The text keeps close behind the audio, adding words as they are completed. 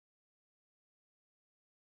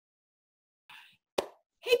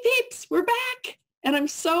peeps, we're back. And I'm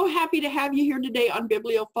so happy to have you here today on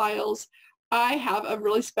Bibliophiles. I have a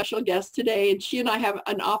really special guest today, and she and I have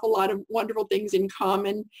an awful lot of wonderful things in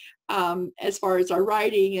common as far as our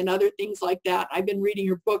writing and other things like that. I've been reading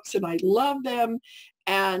her books and I love them.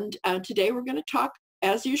 And today we're going to talk,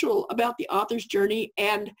 as usual, about the author's journey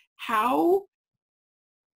and how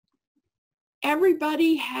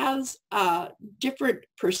everybody has a different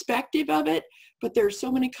perspective of it, but there's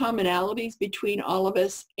so many commonalities between all of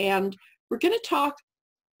us. And we're going to talk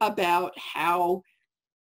about how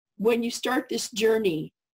when you start this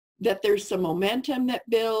journey, that there's some momentum that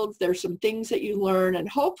builds, there's some things that you learn, and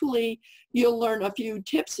hopefully you'll learn a few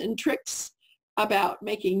tips and tricks about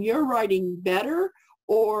making your writing better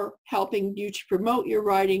or helping you to promote your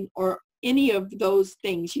writing or any of those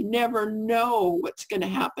things. You never know what's going to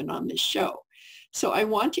happen on this show. So I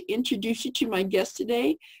want to introduce you to my guest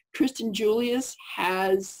today. Kristen Julius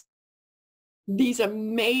has these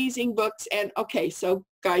amazing books. And okay, so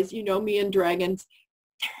guys, you know me and dragons.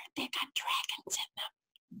 They've got dragons in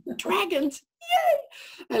them. Dragons. Yay!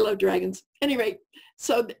 I love dragons. Anyway,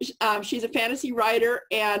 so she's a fantasy writer.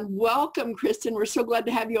 And welcome, Kristen. We're so glad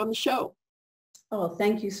to have you on the show. Oh,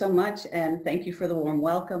 thank you so much, and thank you for the warm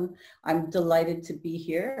welcome. I'm delighted to be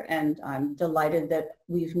here, and I'm delighted that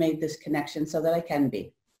we've made this connection so that I can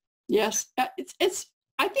be. Yes, I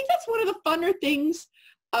think that's one of the funner things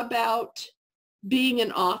about being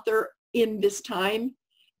an author in this time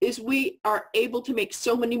is we are able to make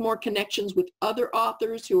so many more connections with other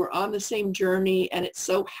authors who are on the same journey, and it's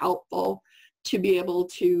so helpful to be able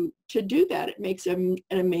to do that. It makes an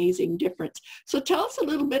amazing difference. So tell us a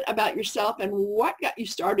little bit about yourself and what got you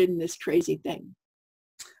started in this crazy thing.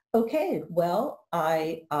 Okay, well,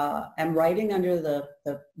 I am writing under the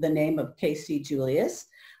name of KC Julius,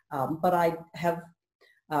 but I have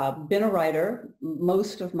been a writer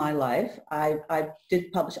most of my life. I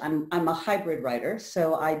did publish, I'm a hybrid writer,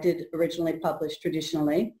 so I did originally publish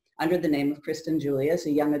traditionally under the name of Kristen Julius,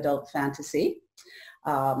 a young adult fantasy.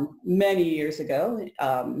 Many years ago,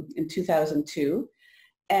 in 2002.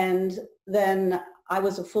 And then I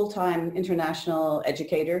was a full-time international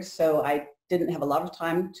educator, so I didn't have a lot of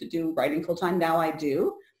time to do writing full-time. Now I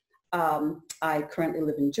do. I currently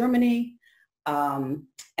live in Germany, and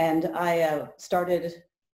I started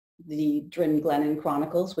the Drin Glennon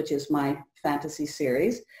Chronicles, which is my fantasy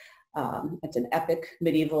series. It's an epic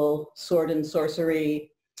medieval sword and sorcery,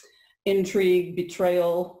 intrigue,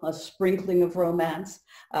 betrayal, a sprinkling of romance.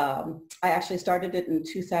 I actually started it in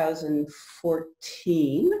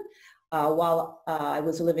 2014 while I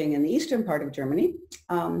was living in the eastern part of Germany,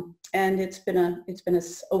 and it's been a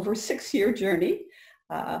over 6-year journey.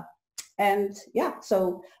 And yeah,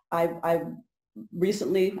 so I've been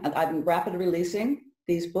rapid releasing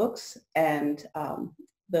these books, and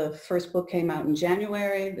the first book came out in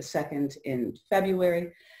January, the second in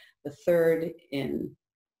February, the third in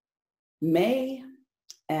May,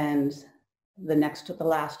 and the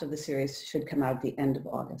last of the series should come out at the end of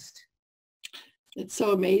August. It's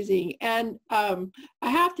so amazing. And I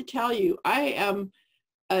have to tell you, I am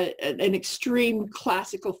an extreme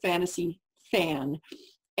classical fantasy fan.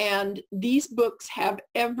 And these books have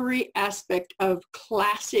every aspect of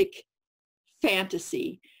classic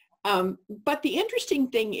fantasy. But the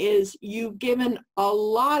interesting thing is you've given a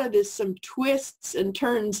lot of this some twists and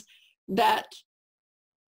turns that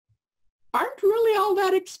aren't really all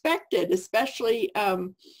that expected, especially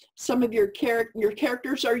some of your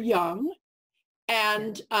characters are young,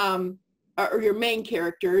 and or your main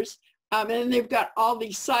characters, and then they've got all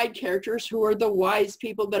these side characters who are the wise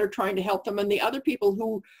people that are trying to help them, and the other people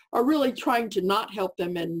who are really trying to not help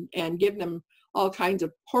them and give them all kinds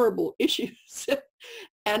of horrible issues.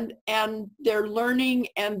 and they're learning,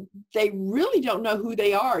 and they really don't know who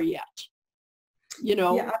they are yet, you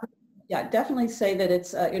know. Yeah, definitely say that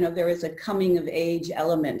it's, there is a coming of age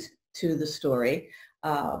element to the story.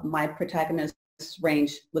 My protagonists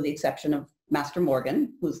range, with the exception of Master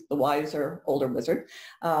Morgan, who's the wiser older wizard,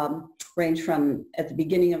 range from, at the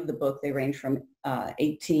beginning of the book, they range from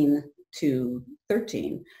 18 to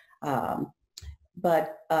 13.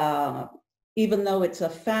 But even though it's a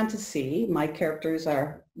fantasy, my characters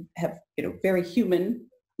have very human,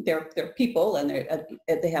 they're people, and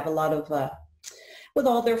they have a lot of, with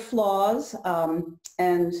all their flaws,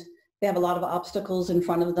 and they have a lot of obstacles in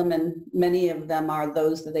front of them, and many of them are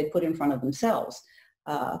those that they put in front of themselves.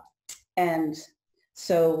 And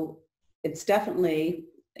so it's definitely,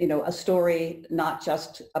 a story not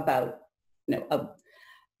just about,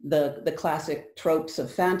 the classic tropes of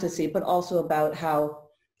fantasy, but also about how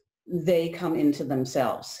they come into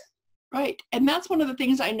themselves. Right. And that's one of the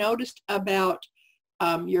things I noticed about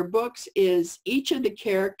your books is each of the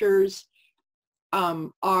characters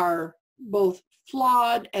are both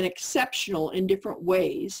flawed and exceptional in different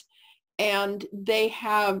ways. And they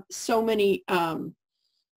have so many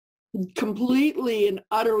completely and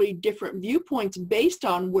utterly different viewpoints based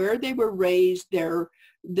on where they were raised,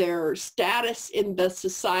 their status in the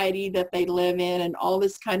society that they live in, and all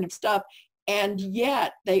this kind of stuff. And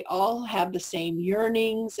yet they all have the same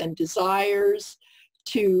yearnings and desires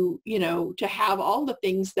to, to have all the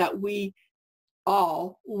things that we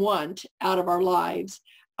all want out of our lives.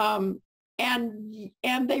 And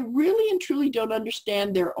they really and truly don't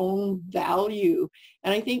understand their own value.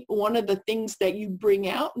 And I think one of the things that you bring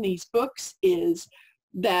out in these books is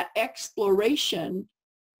that exploration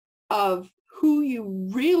of who you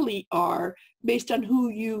really are based on who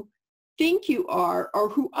you think you are, or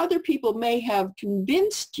who other people may have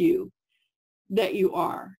convinced you that you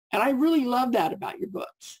are. And I really love that about your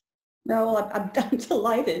books. No, I'm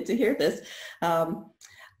delighted to hear this.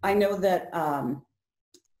 I know that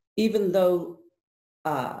even though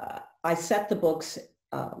I set the books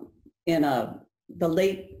in the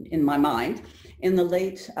late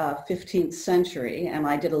 15th century, and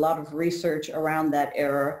I did a lot of research around that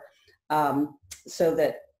era, so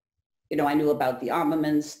that I knew about the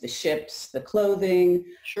armaments, the ships, the clothing,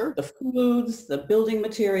 sure, the foods, the building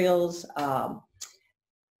materials.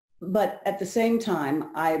 But at the same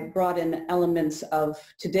time, I brought in elements of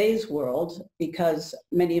today's world, because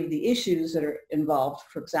many of the issues that are involved,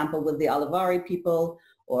 for example, with the Alivari people,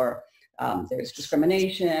 or there's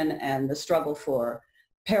discrimination and the struggle for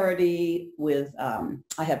parity with,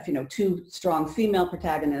 I have, two strong female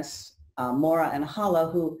protagonists, Mora and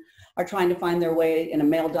Hala, who are trying to find their way in a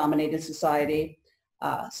male-dominated society.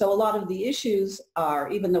 So a lot of the issues are,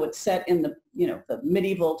 even though it's set in the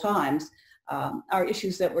medieval times, are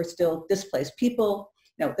issues that we're still displaced people,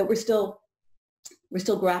 that we're still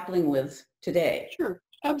grappling with today. Sure,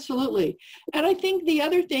 absolutely. And I think the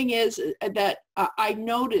other thing is that I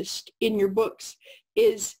noticed in your books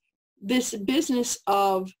is this business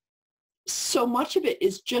of, so much of it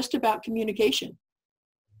is just about communication.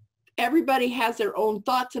 Everybody has their own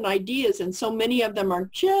thoughts and ideas, and so many of them are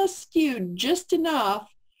just skewed just enough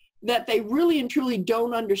that they really and truly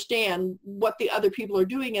don't understand what the other people are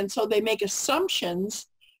doing. And so they make assumptions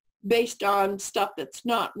based on stuff that's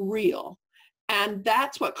not real. And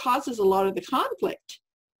that's what causes a lot of the conflict,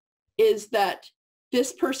 is that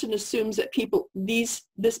this person assumes that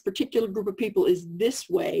this particular group of people is this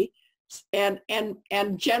way, and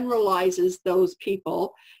generalizes those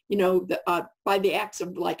people, by the acts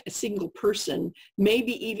of like a single person,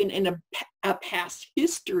 maybe even in a past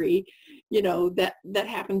history, that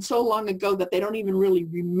happened so long ago that they don't even really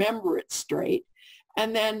remember it straight.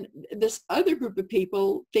 And then this other group of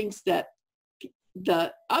people thinks that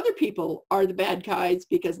the other people are the bad guys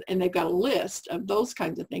and they've got a list of those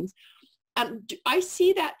kinds of things. And I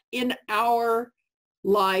see that in our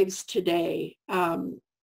lives today.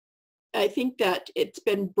 I think that it's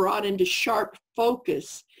been brought into sharp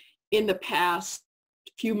focus in the past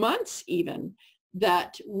few months even,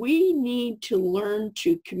 that we need to learn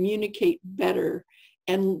to communicate better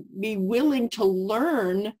and be willing to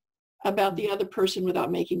learn about the other person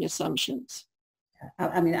without making assumptions.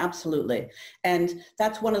 I mean, absolutely. And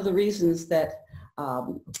that's one of the reasons that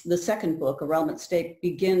the second book, A Realm at Stake,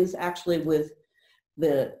 begins actually with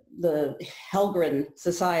the Helgren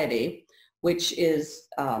Society, which is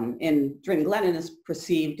in Drin Glennon is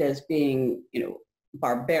perceived as being,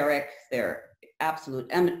 barbaric. They're absolute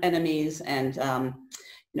enemies, and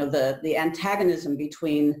the antagonism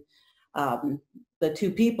between the two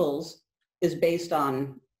peoples is based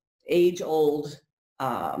on age-old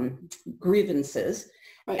grievances.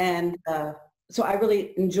 Right. And so I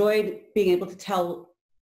really enjoyed being able to tell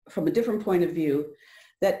from a different point of view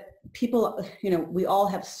that people, we all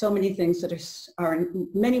have so many things that are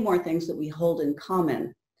many more things that we hold in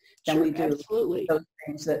common than Sure, we do absolutely. those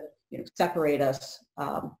things that separate us.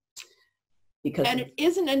 And it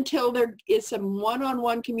isn't until there is some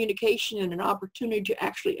one-on-one communication and an opportunity to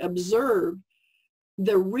actually observe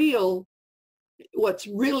what's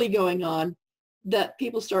really going on, that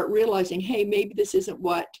people start realizing, hey, maybe this isn't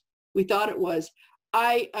what we thought it was.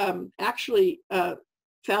 I actually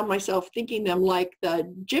found myself thinking them like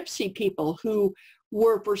the gypsy people, who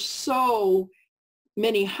were for so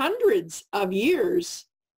many hundreds of years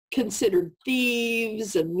considered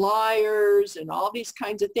thieves and liars and all these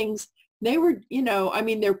kinds of things. They were,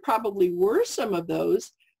 there probably were some of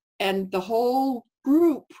those, and the whole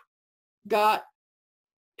group got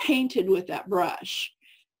painted with that brush,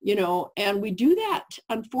 and we do that,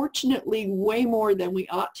 unfortunately, way more than we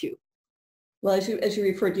ought to. Well, as you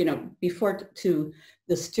referred, before to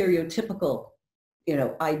the stereotypical,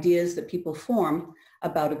 ideas that people form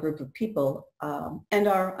about a group of people, and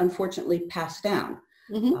are unfortunately passed down.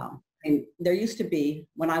 Mm-hmm. And there used to be,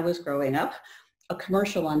 when I was growing up, a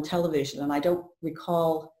commercial on television, and I don't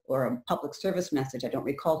recall, or a public service message, I don't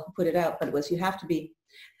recall who put it out, but it was, you have to be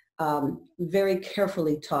very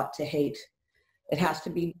carefully taught to hate. It has to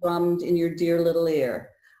be drummed in your dear little ear.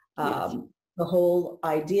 Yes. The whole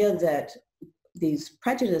idea that these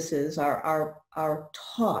prejudices are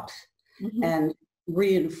taught Mm-hmm. and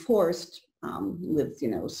reinforced with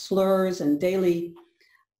slurs and daily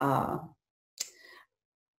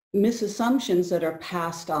misassumptions that are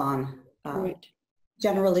passed on Right.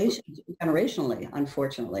 generationally,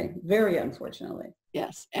 unfortunately, very unfortunately.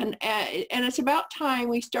 Yes, and it's about time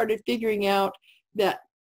we started figuring out that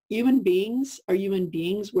human beings are human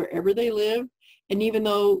beings wherever they live, and even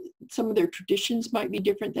though some of their traditions might be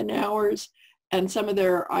different than ours, and some of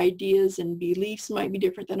their ideas and beliefs might be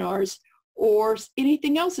different than ours, or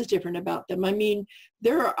anything else is different about them. I mean,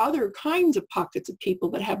 there are other kinds of pockets of people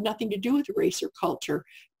that have nothing to do with race or culture.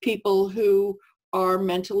 People who are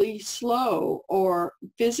mentally slow or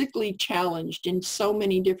physically challenged in so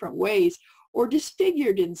many different ways, or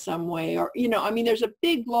disfigured in some way, or, I mean, there's a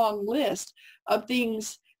big long list of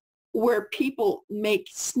things where people make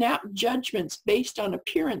snap judgments based on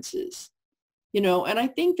appearances, and I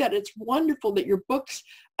think that it's wonderful that your books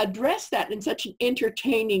address that in such an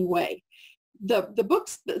entertaining way. The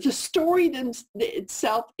books, the story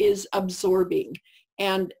itself is absorbing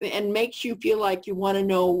and makes you feel like you want to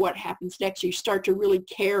know what happens next. You start to really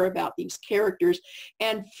care about these characters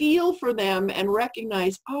and feel for them and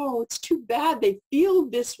recognize, oh, it's too bad they feel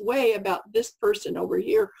this way about this person over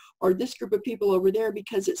here or this group of people over there,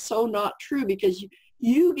 because it's so not true, because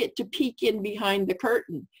you get to peek in behind the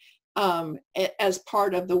curtain as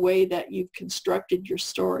part of the way that you've constructed your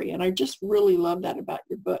story. And I just really love that about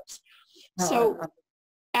your books. So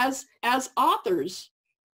as authors,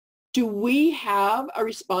 do we have a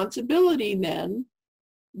responsibility then,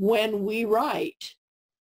 when we write,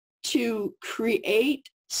 to create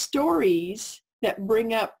stories that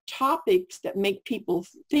bring up topics that make people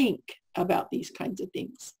think about these kinds of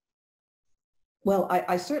things? Well,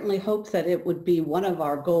 I certainly hope that it would be one of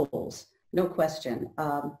our goals, no question.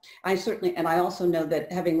 I also know that,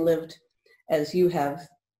 having lived, as you have,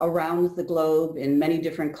 around the globe in many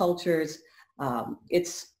different cultures,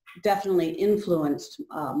 it's definitely influenced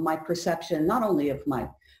my perception, not only of my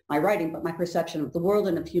writing, but my perception of the world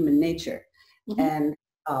and of human nature. Mm-hmm. And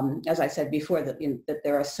as I said before, that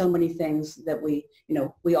there are so many things that we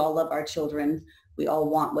all love our children. We all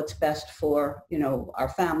want what's best for, our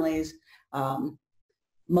families.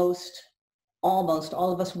 Almost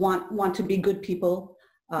all of us want to be good people.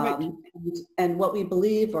 Right. And what we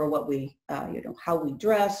believe, or what we, how we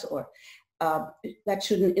dress, or that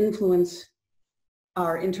shouldn't influence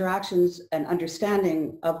our interactions and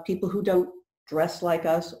understanding of people who don't dress like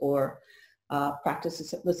us or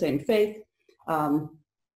practice the same faith,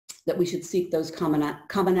 that we should seek those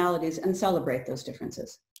commonalities and celebrate those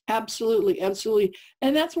differences. Absolutely, absolutely.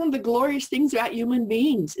 And that's one of the glorious things about human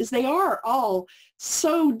beings, is they are all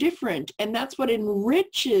so different. And that's what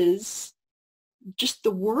enriches just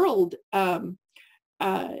the world.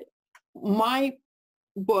 My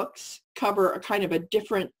books cover a kind of a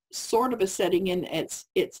different sort of a setting, in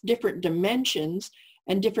it's different dimensions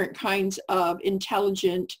and different kinds of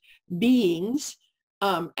intelligent beings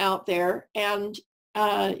out there, and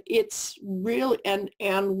it's really, and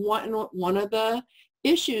one of the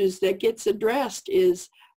issues that gets addressed is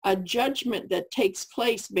a judgment that takes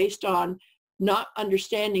place based on not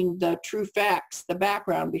understanding the true facts, the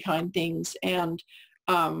background behind things, and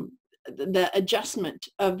the adjustment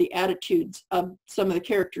of the attitudes of some of the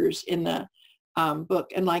characters in the book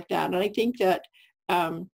and like that. And I think that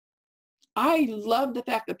I love the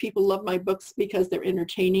fact that people love my books because they're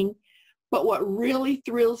entertaining. But what really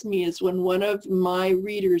thrills me is when one of my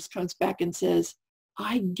readers comes back and says,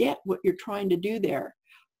 I get what you're trying to do there.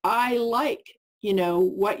 I like,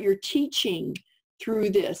 what you're teaching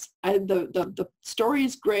through this. The story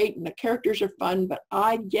is great and the characters are fun, but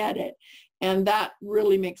I get it. And that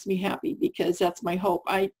really makes me happy, because that's my hope.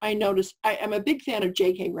 I notice I'm a big fan of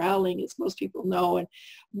J.K. Rowling, as most people know. And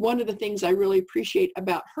one of the things I really appreciate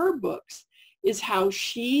about her books is how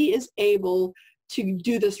she is able to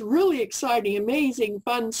do this really exciting, amazing,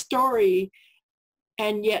 fun story,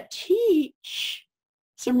 and yet teach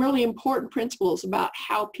some really important principles about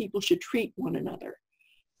how people should treat one another.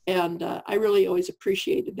 And I really always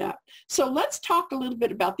appreciated that. So let's talk a little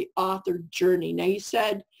bit about the author journey. Now, you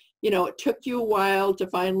said, it took you a while to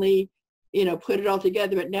finally put it all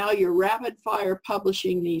together, but now you're rapid fire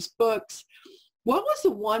publishing these books. What was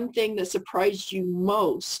the one thing that surprised you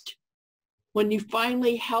most when you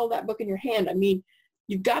finally held that book in your hand? I mean,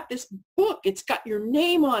 you've got this book, it's got your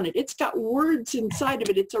name on it, it's got words inside of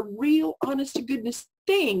it, it's a real honest to goodness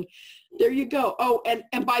thing. There you go. Oh,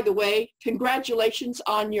 and by the way, congratulations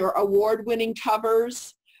on your award-winning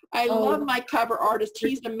covers. I love my cover artist.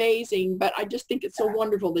 He's amazing, but I just think it's so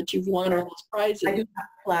wonderful that you've won all those prizes. I do have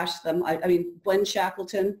to flash them. I mean, Gwen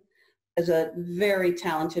Shackleton is a very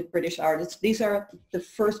talented British artist. These are the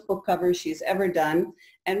first book covers she's ever done,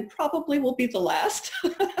 and probably will be the last.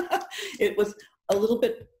 It was a little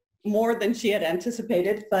bit more than she had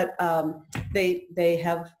anticipated, but they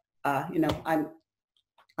have,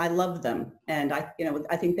 I love them, and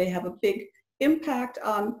I think they have a big impact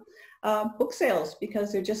on book sales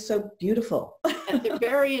because they're just so beautiful. And they're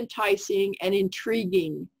very enticing and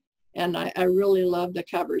intriguing, and I really love the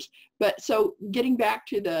covers. But so getting back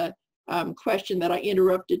to the question that I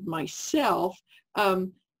interrupted myself.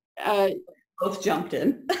 Both jumped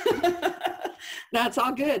in. No, it's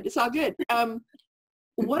all good. It's all good.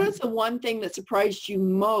 What is the one thing that surprised you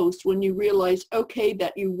most when you realized, okay,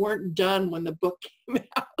 that you weren't done when the book came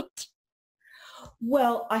out?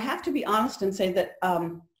 Well, I have to be honest and say that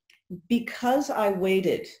because I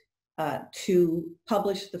waited to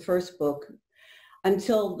publish the first book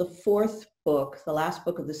until the fourth book, the last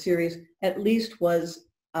book of the series, at least was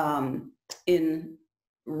in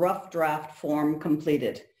rough draft form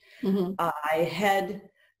completed. Mm-hmm. I had,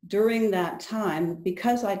 during that time,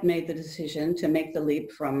 because I'd made the decision to make the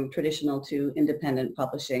leap from traditional to independent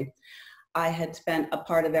publishing, I had spent a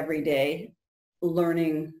part of every day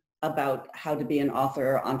learning about how to be an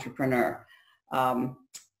author or entrepreneur.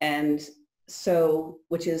 And so,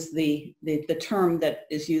 which is the term that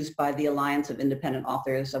is used by the Alliance of Independent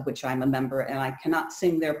Authors, of which I'm a member, and I cannot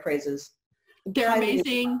sing their praises. They're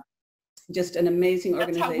amazing. Just an amazing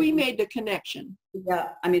organization. That's how we made the connection. Yeah,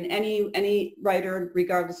 I mean, any writer,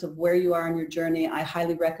 regardless of where you are in your journey, I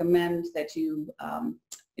highly recommend that you,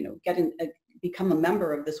 become a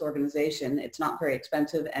member of this organization. It's not very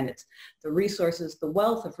expensive, and it's the resources, the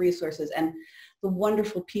wealth of resources, and the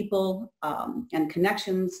wonderful people and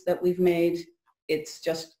connections that we've made. It's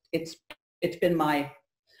just, it's been my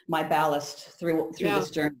ballast through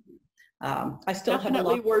this journey. I still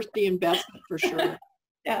definitely have worth the investment for sure.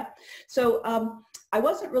 Yeah. So I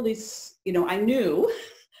wasn't really, I knew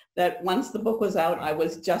that once the book was out, I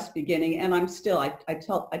was just beginning, and I'm still, I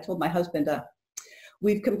told my husband,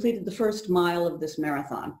 we've completed the first mile of this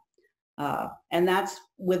marathon. And that's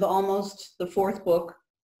with almost the fourth book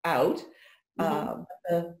out.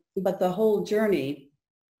 Mm-hmm. But the whole journey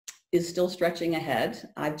is still stretching ahead.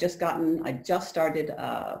 I just started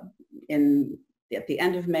at the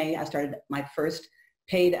end of May, I started my first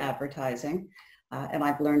paid advertising. And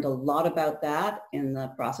I've learned a lot about that in the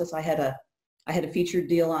process. I had a featured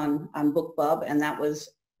deal on BookBub, and that was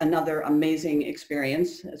another amazing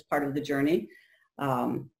experience as part of the journey.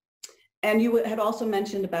 And you had also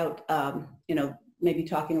mentioned about, maybe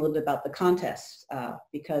talking a little bit about the contests,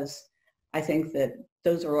 because I think that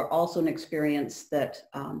those are also an experience that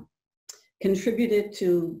contributed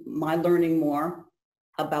to my learning more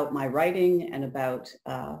about my writing and about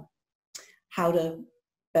how to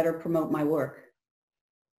better promote my work.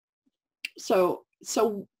 So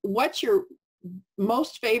what's your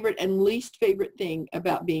most favorite and least favorite thing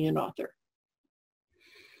about being an author?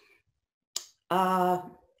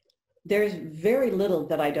 There's very little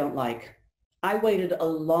that I don't like. I waited a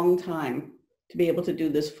long time to be able to do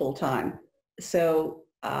this full time. So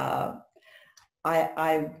I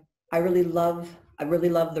really love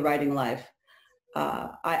the writing life.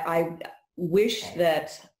 I wish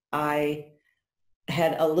that I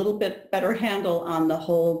had a little bit better handle on the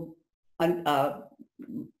whole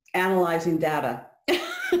analyzing data.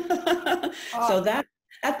 So that's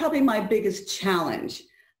probably my biggest challenge.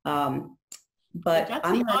 But that's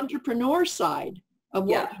the entrepreneur side of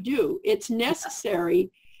what you do. It's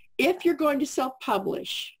necessary if you're going to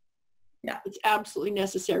self-publish. Yeah, it's absolutely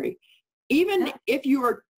necessary. Even if you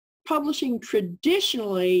are publishing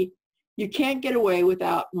traditionally, you can't get away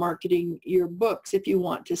without marketing your books if you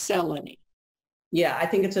want to sell any. Yeah, I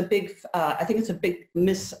think it's a big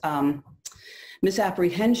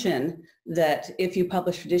misapprehension that if you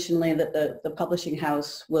publish traditionally that the publishing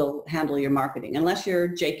house will handle your marketing. Unless you're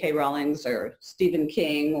J.K. Rowling's or Stephen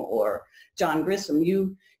King or John Grisham,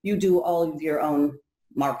 you do all of your own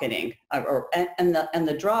marketing. And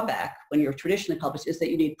the drawback when you're traditionally published is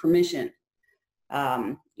that you need permission.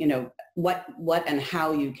 What and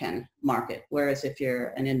how you can market. Whereas if you're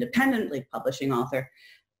an independently publishing author,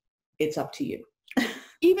 it's up to you.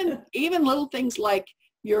 even little things like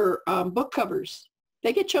your book covers,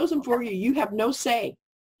 they get chosen for you. You have no say.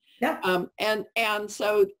 Yeah. And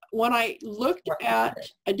so when I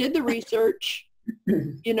did the research,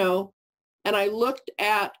 you know, and I looked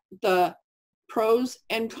at the pros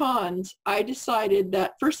and cons, I decided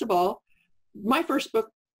that, first of all, my first book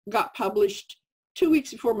got published 2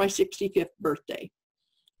 weeks before my 65th birthday.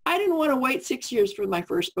 I didn't want to wait 6 years for my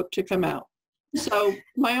first book to come out. So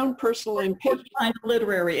my own personal impatience. Find a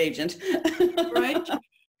literary agent. Right?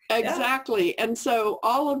 Exactly. Yeah. And so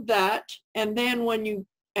all of that, and then when you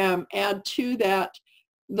add to that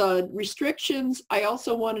the restrictions, I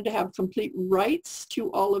also wanted to have complete rights to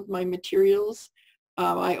all of my materials.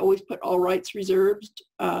 I always put all rights reserved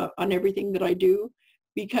on everything that I do,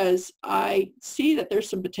 because I see that there's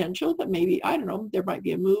some potential that maybe, I don't know, there might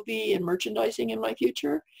be a movie and merchandising in my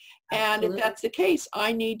future. Absolutely. And if that's the case,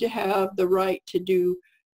 I need to have the right to do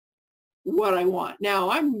what I want. Now,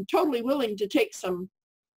 I'm totally willing to take some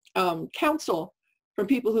counsel from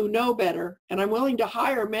people who know better, and I'm willing to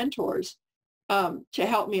hire mentors to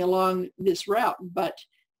help me along this route, but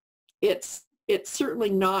it's certainly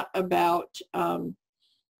not about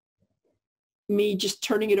me just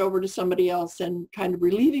turning it over to somebody else and kind of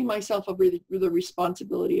relieving myself of the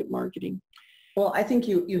responsibility of marketing. Well, I think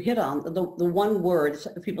you hit on the one word.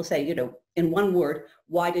 People say, you know, in one word,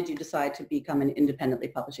 why did you decide to become an independently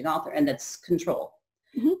publishing author? And that's control.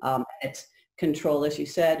 Mm-hmm. It's control, as you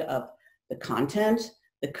said, of the content,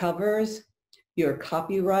 the covers, your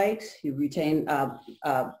copyright. You retain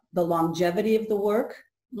the longevity of the work.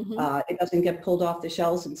 Mm-hmm. It doesn't get pulled off the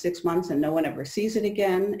shelves in 6 months and no one ever sees it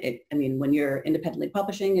again. I mean, when you're independently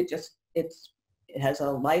publishing, it has a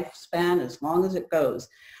lifespan as long as it goes.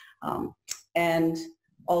 And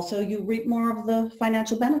also you reap more of the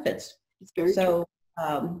financial benefits. It's very so.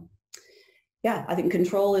 Yeah, I think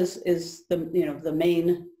control is the, you know, the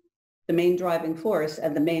main driving force,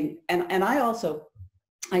 and the main, and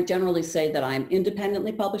I generally say that I'm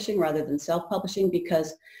independently publishing rather than self-publishing,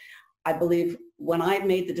 because I believe when I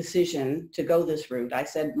made the decision to go this route, I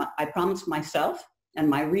said, I promised myself and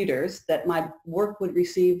my readers that my work would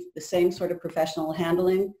receive the same sort of professional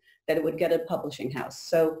handling that it would get at a publishing house.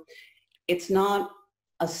 So it's not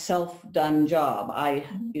a self-done job.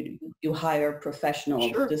 You hire professional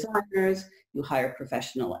Sure. designers, you hire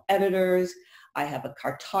professional editors. I have a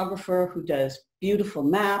cartographer who does beautiful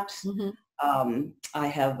maps. Mm-hmm. I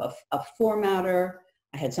have a formatter.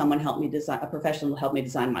 I had someone help me design, a professional help me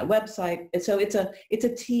design my website. And so it's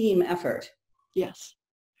a team effort. Yes.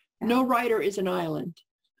 Yeah. No writer is an island.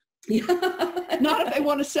 Yeah. Not if they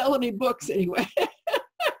want to sell any books anyway.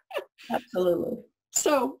 Absolutely.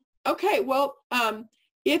 So, okay, well,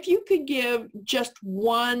 if you could give just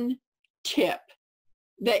one tip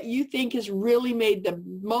that you think has really made the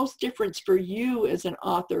most difference for you as an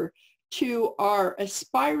author to our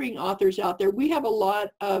aspiring authors out there. We have a lot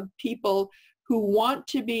of people who want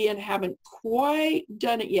to be and haven't quite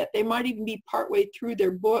done it yet. They might even be partway through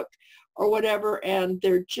their book or whatever, and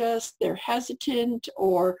they're hesitant,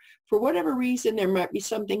 or for whatever reason, there might be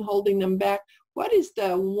something holding them back. What is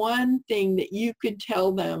the one thing that you could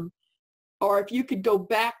tell them, or if you could go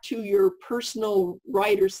back to your personal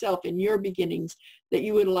writer self in your beginnings, that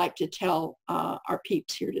you would like to tell our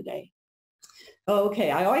peeps here today?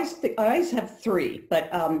 Okay, I always have three, but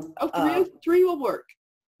three will work.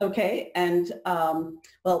 Okay, and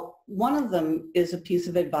well, one of them is a piece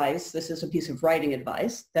of advice. This is a piece of writing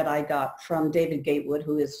advice that I got from David Gatewood,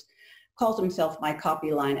 who calls himself my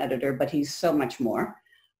copy line editor, but he's so much more.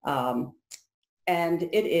 And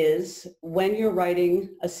it is, when you're writing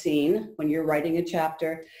a scene, when you're writing a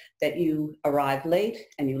chapter, that you arrive late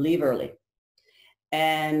and you leave early.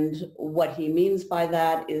 And what he means by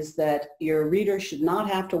that is that your reader should not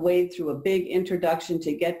have to wade through a big introduction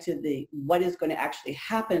to get to what is going to actually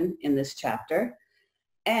happen in this chapter.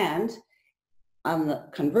 And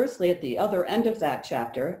conversely, at the other end of that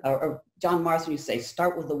chapter, or John Marston used to say,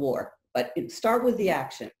 start with the war, but start with the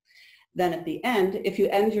action. Then at the end, if you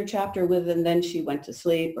end your chapter with, and then she went to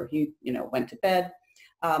sleep, or he, went to bed,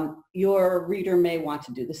 your reader may want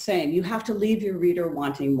to do the same. You have to leave your reader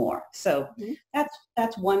wanting more. So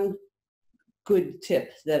that's one good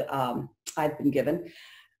tip that I've been given.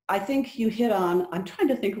 I think you hit on, I'm trying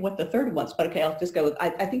to think of what the third was, but okay, I'll just go with,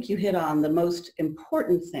 I think you hit on the most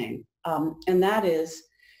important thing, and that is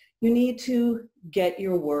you need to get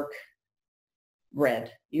your work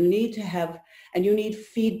read. You need to have, and you need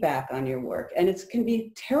feedback on your work. And it can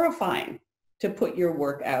be terrifying to put your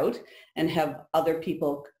work out and have other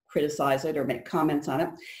people criticize it or make comments on it.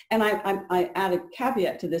 And I add a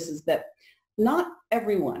caveat to this, is that not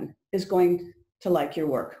everyone is going to like your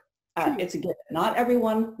work. It's a given. Not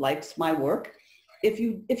everyone likes my work. If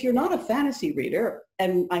you're not a fantasy reader,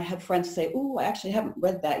 and I have friends say, "Oh, I actually haven't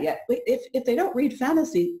read that yet." But if they don't read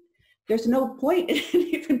fantasy, there's no point in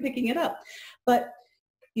even picking it up. But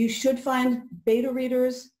you should find beta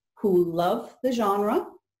readers who love the genre.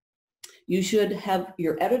 You should have,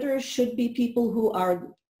 your editors should be people who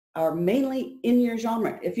are mainly in your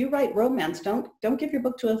genre. If you write romance, don't give your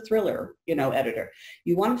book to a thriller, editor.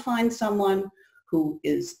 You want to find someone who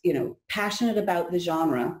is, passionate about the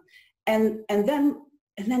genre, and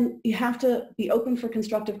then you have to be open for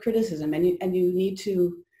constructive criticism, and you need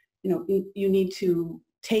to, you need to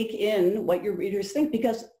take in what your readers think,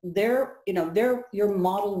 because they're your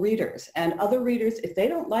model readers, and other readers, if they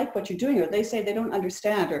don't like what you're doing, or they say they don't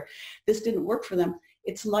understand, or this didn't work for them,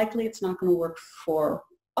 it's likely it's not going to work for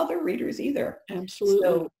other readers either. Absolutely.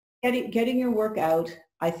 So getting your work out,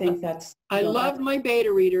 I think that's... I love my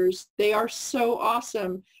beta readers. They are so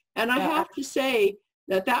awesome. And I have to say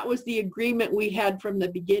that was the agreement we had from the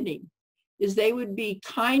beginning, is they would be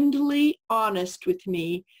kindly honest with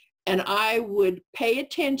me, and I would pay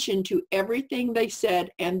attention to everything they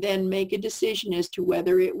said and then make a decision as to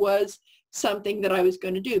whether it was something that I was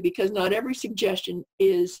going to do, because not every suggestion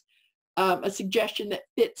is a suggestion that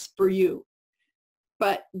fits for you.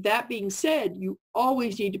 But that being said, you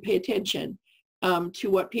always need to pay attention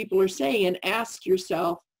to what people are saying and ask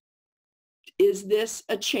yourself, is this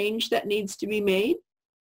a change that needs to be made?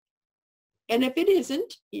 And if it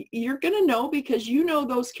isn't, you're going to know, because you know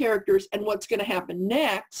those characters and what's going to happen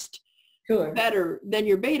next better than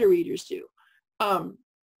your beta readers do.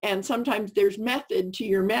 And sometimes there's method to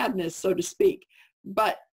your madness, so to speak.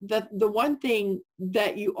 But the one thing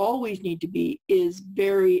that you always need to be is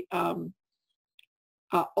very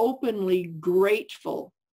openly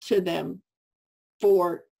grateful to them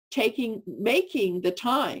for making the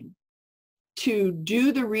time to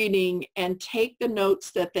do the reading and take the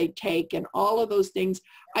notes that they take and all of those things.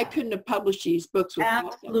 I couldn't have published these books without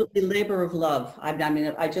them. Absolutely, labor of love. I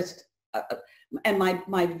mean, I just, and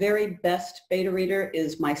my very best beta reader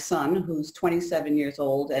is my son, who's 27 years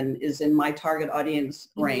old and is in my target audience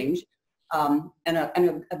range, and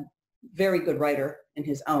a very good writer in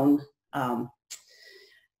his own.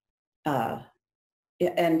 And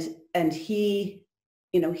he,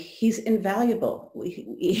 he's invaluable.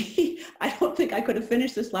 I don't think I could have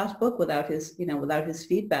finished this last book without his, without his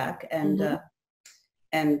feedback and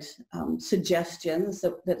suggestions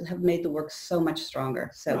that have made the work so much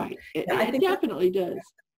stronger. So right. I think definitely does.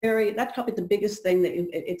 That's probably the biggest thing, that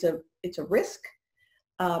it's a risk,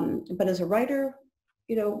 but as a writer,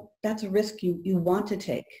 that's a risk you want to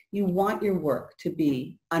take. You want your work to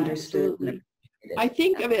be understood. Absolutely. I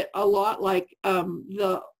think of it a lot like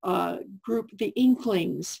the group, the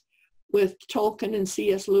Inklings, with Tolkien and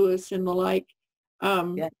C.S. Lewis and the like.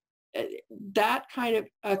 That kind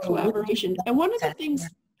of collaboration. And one of the things,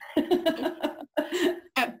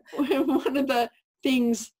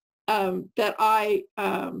 that I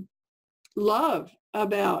love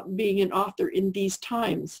about being an author in these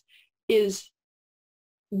times is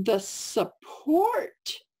the support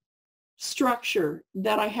structure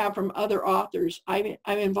that I have from other authors. I'm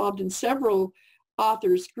involved in several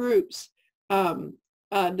authors groups.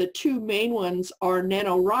 The two main ones are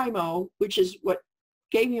NaNoWriMo, which is what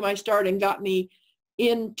gave me my start and got me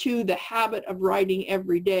into the habit of writing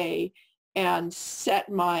every day and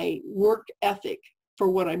set my work ethic for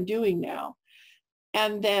what I'm doing now.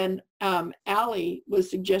 And then Allie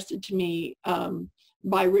was suggested to me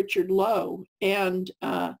by Richard Lowe, and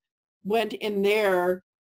went in there,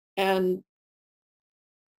 and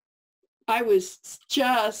I was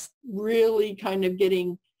just really kind of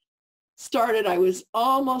getting started. I was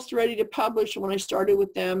almost ready to publish when I started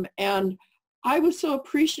with them, and I was so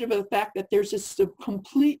appreciative of the fact that there's just a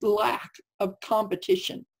complete lack of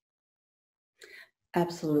competition.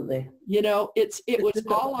 Absolutely. It was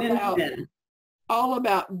all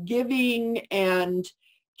about giving and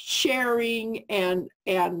sharing and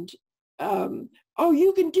oh,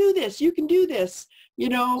 you can do this, and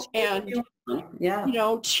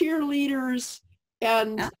cheerleaders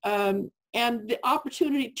and the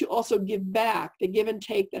opportunity to also give back. The give and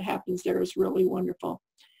take that happens there is really wonderful.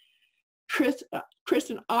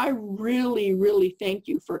 Kristen, I really, really thank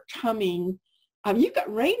you for coming. You've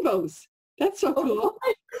got rainbows. That's so cool.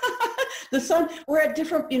 The sun, we're at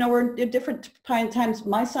different times.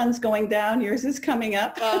 My sun's going down, yours is coming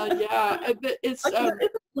up. Yeah, it's a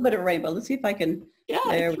little bit of rainbow. Let's see if I can. Yeah,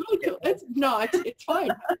 it's really cool. It's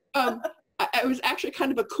fine. It was actually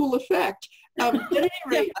kind of a cool effect. At any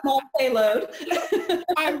rate, small payload.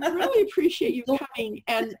 I really appreciate you coming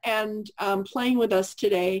and playing with us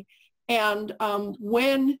today. And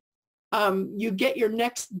when you get your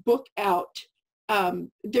next book out.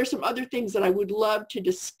 There's some other things that I would love to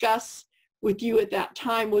discuss with you at that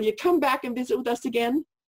time. Will you come back and visit with us again?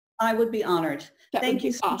 I would be honored. Thank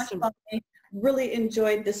you so awesome. much, Bonnie. Really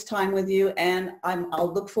enjoyed this time with you, and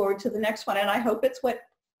I'll look forward to the next one. And I hope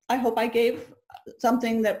I gave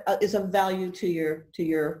something that is of value to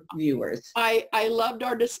your viewers. I loved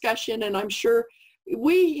our discussion, and I'm sure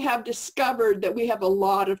we have discovered that we have a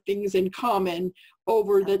lot of things in common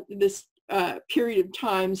over this period of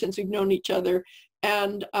time since we've known each other.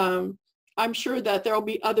 And I'm sure that there will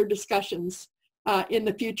be other discussions in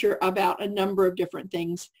the future about a number of different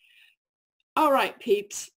things. All right,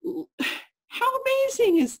 peeps. How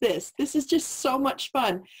amazing is this? This is just so much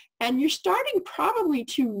fun. And you're starting probably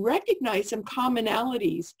to recognize some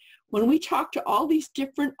commonalities when we talk to all these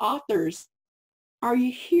different authors. Are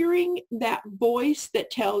you hearing that voice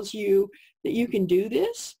that tells you that you can do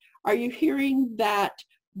this? Are you hearing that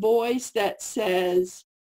voice that says,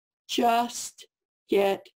 just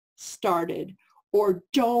get started, or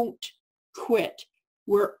don't quit?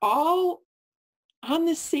 We're all on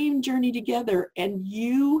the same journey together, and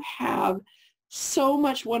you have so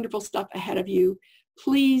much wonderful stuff ahead of you.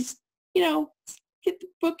 Please, get the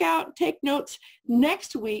book out, take notes.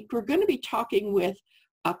 Next week, we're going to be talking with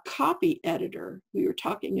a copy editor. We were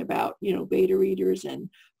talking about, beta readers and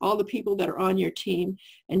all the people that are on your team.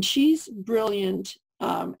 And she's brilliant.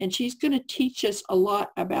 And she's going to teach us a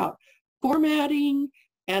lot about formatting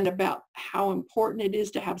and about how important it is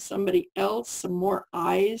to have somebody else, some more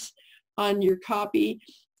eyes on your copy,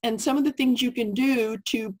 and some of the things you can do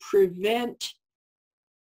to prevent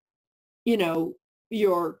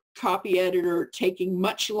your copy editor taking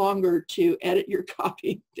much longer to edit your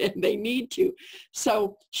copy than they need to.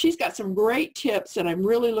 So she's got some great tips, and I'm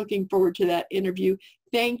really looking forward to that interview.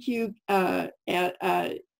 Thank you, and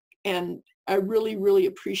I really, really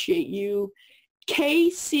appreciate you.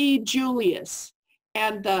 KC Julius,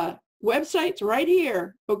 and the website's right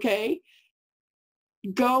here, okay?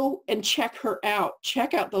 Go and check her out.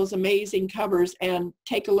 Check out those amazing covers and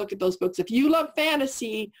take a look at those books. If you love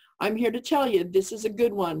fantasy, I'm here to tell you this is a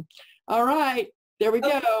good one. All right, there we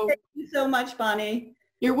go. Thank you so much, Bonnie.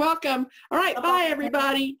 You're welcome. All right, bye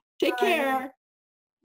everybody. Take Bye. care.